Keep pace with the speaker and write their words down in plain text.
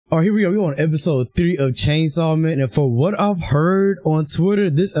Alright, here we go. We're on episode 3 of Chainsawman, and for what I've heard on Twitter,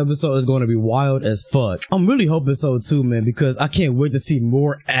 this episode is going to be wild as fuck. I'm really hoping so too, man, because I can't wait to see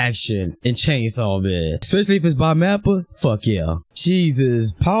more action in Chainsawman. Especially if it's by MAPPA. Fuck yeah.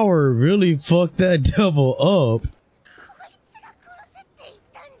 Jesus, Power really fucked that devil up.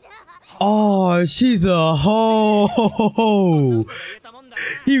 Oh, she's a hoe.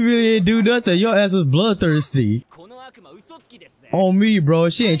 He really didn't do nothing. Your ass was bloodthirsty. On me, bro.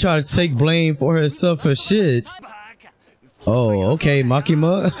 She ain't trying to take blame for herself for shit. Oh, okay,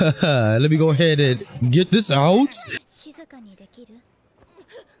 Makima. Let me go ahead and get this out.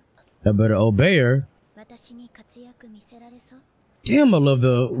 I better obey her. Damn, I love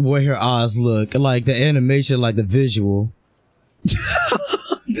the way her eyes look. Like the animation, like the visual.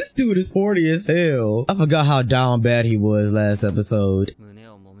 This dude is horny as hell. I forgot how down bad he was last episode.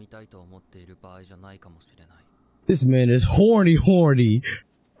 This man is horny.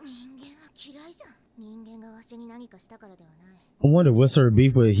 I wonder what's her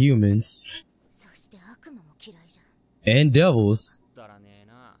beef with humans and devils.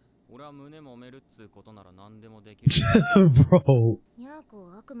 Bro.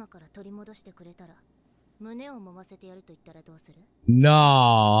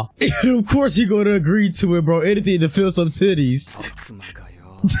 Nah. Of course he gonna agree to it, bro. Anything to feel some titties.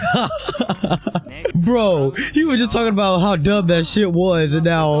 Bro, he was just talking about how dumb that shit was, and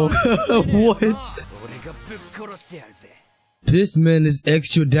now what? This man is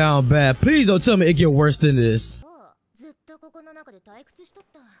extra down bad. Please don't tell me it get worse than this.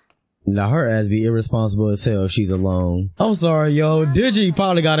 Now her ass be irresponsible as hell if she's alone. I'm sorry, yo. Digi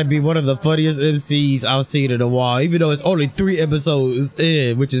probably gotta be one of the funniest MCs I've seen in a while, even though it's only 3 episodes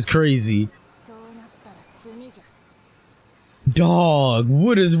in, which is crazy. Dog,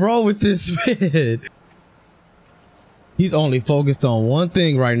 what is wrong with this man? He's only focused on one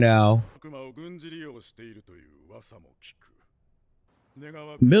thing right now.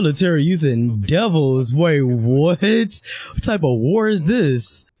 Military using devils. Wait, what? What type of war is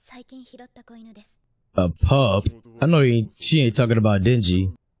this? A pup? I know she ain't talking about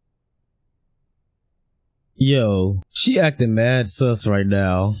Denji. Yo, she acting mad sus right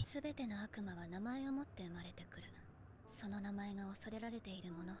now.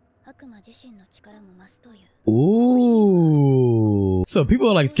 Ooh. So people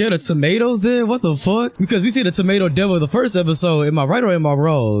are like scared of tomatoes then? What the fuck? Because we see the tomato devil in the first episode. Am I right or am I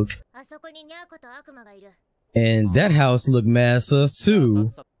wrong? And that house looked mad sus too.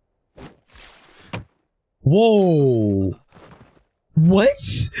 Whoa. What?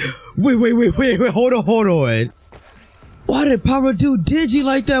 Wait, hold on. Why did Power do Denji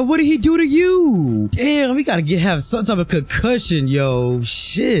like that? What did he do to you? Damn, we gotta have some type of concussion, yo.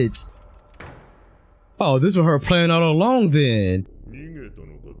 Shit. Oh, this was her plan all along then.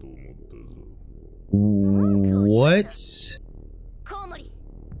 What?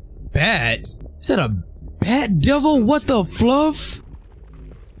 Bat? Is that a bat devil? What the fluff?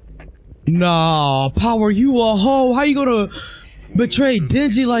 Nah, Power, you a hoe. How you gonna betray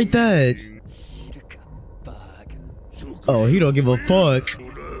Denji like that? Oh, he don't give a fuck.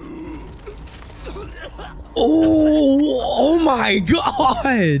 Oh my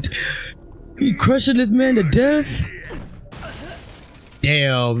god. He crushing this man to death?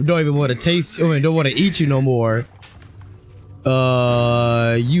 Damn, don't even want to taste you, don't want to eat you no more.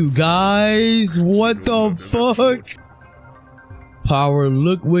 You guys, what the fuck? Power,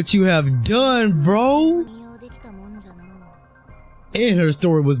 look what you have done, bro. And her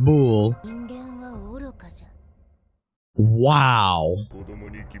story was bull. Wow.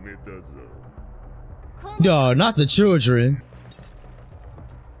 No, not the children.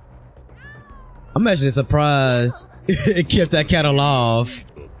 I'm actually surprised it kept that cat alive.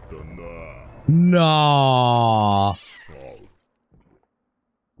 Nah.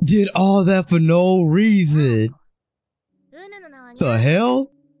 Did all that for no reason. The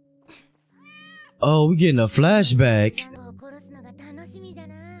hell? Oh, we getting a flashback.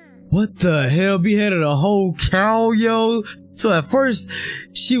 What the hell? Beheaded a whole cow, yo? So at first,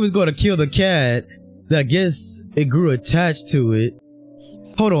 she was gonna kill the cat. I guess it grew attached to it.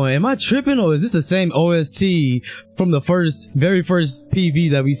 Hold on, am I tripping or is this the same OST from the very first PV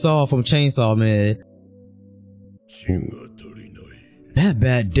that we saw from Chainsawman? That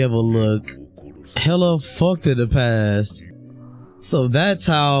bad devil look hella fucked in the past. So that's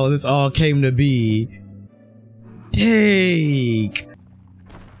how this all came to be. Dang.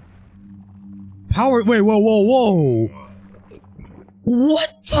 Power, wait, whoa.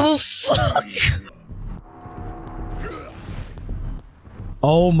 What the fuck?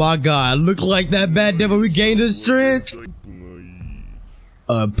 Oh my god, look like that bad devil regained his strength.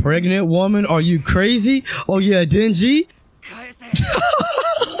 A pregnant woman? Are you crazy? Oh yeah, Denji?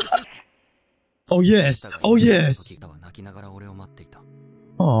 Oh yes, oh yes.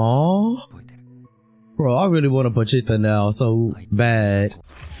 Aww. Bro, I really want to Pochita now, so bad.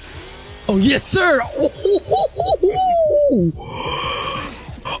 Oh yes, sir!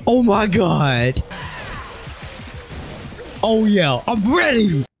 Oh my god. Oh yeah, I'm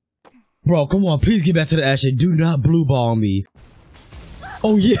ready! Bro, come on, please get back to the action. Do not blue ball me.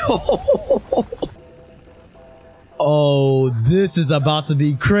 Oh yeah. Oh, this is about to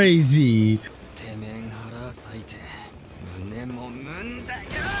be crazy.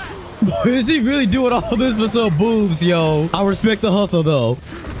 Is he really doing all this for some boobs, yo? I respect the hustle though.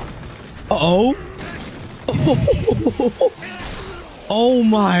 Uh-oh. Oh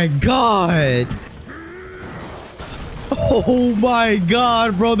my god. Oh my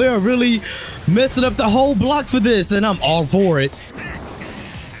god, bro. They're really messing up the whole block for this, and I'm all for it.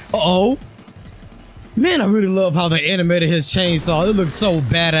 Uh-oh. Man, I really love how they animated his chainsaw. It looks so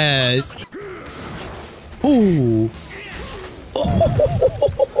badass. Ooh.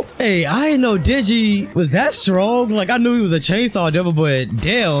 Hey, I didn't know Denji was that strong. Like, I knew he was a chainsaw devil, but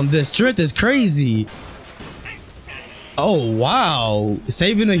damn, the strength is crazy. Oh, wow.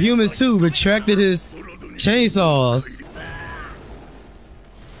 Saving the humans too, retracted his chainsaws.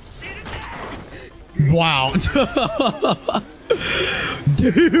 Wow.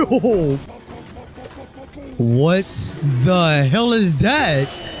 Damn. What the hell is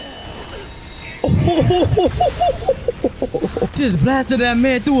that? Just blasted that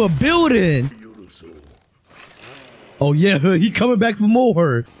man through a building. Oh yeah, he coming back for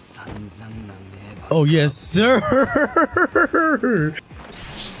more. Oh yes, sir.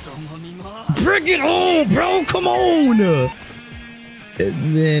 Bring it on, bro. Come on.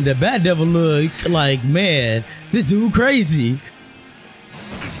 Man, the Bat Devil look like, man, this dude crazy.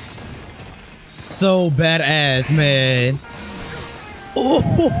 So badass, man. Oh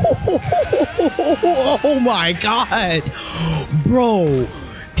my god, bro,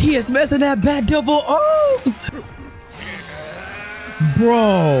 he is messing that Bat Devil up,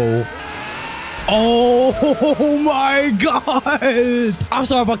 bro. Oh my god. I'm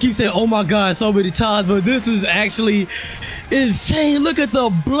sorry if I keep saying oh my god so many times, but this is actually insane. Look at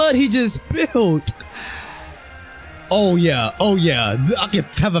the blood he just spilled. Oh yeah, oh yeah. I can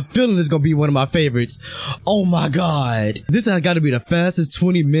have a feeling it's gonna be one of my favorites. Oh my god. This has got to be the fastest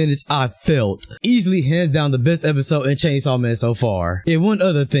 20 minutes I've felt. Easily hands down the best episode in Chainsaw Man so far. And one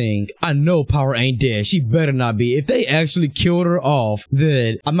other thing, I know Power ain't dead. She better not be. If they actually killed her off,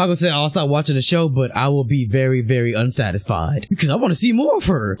 then I'm not gonna say I'll stop watching the show, but I will be very, very unsatisfied. Because I want to see more of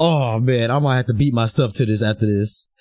her. Oh man, I might have to beat my stuff to this after this.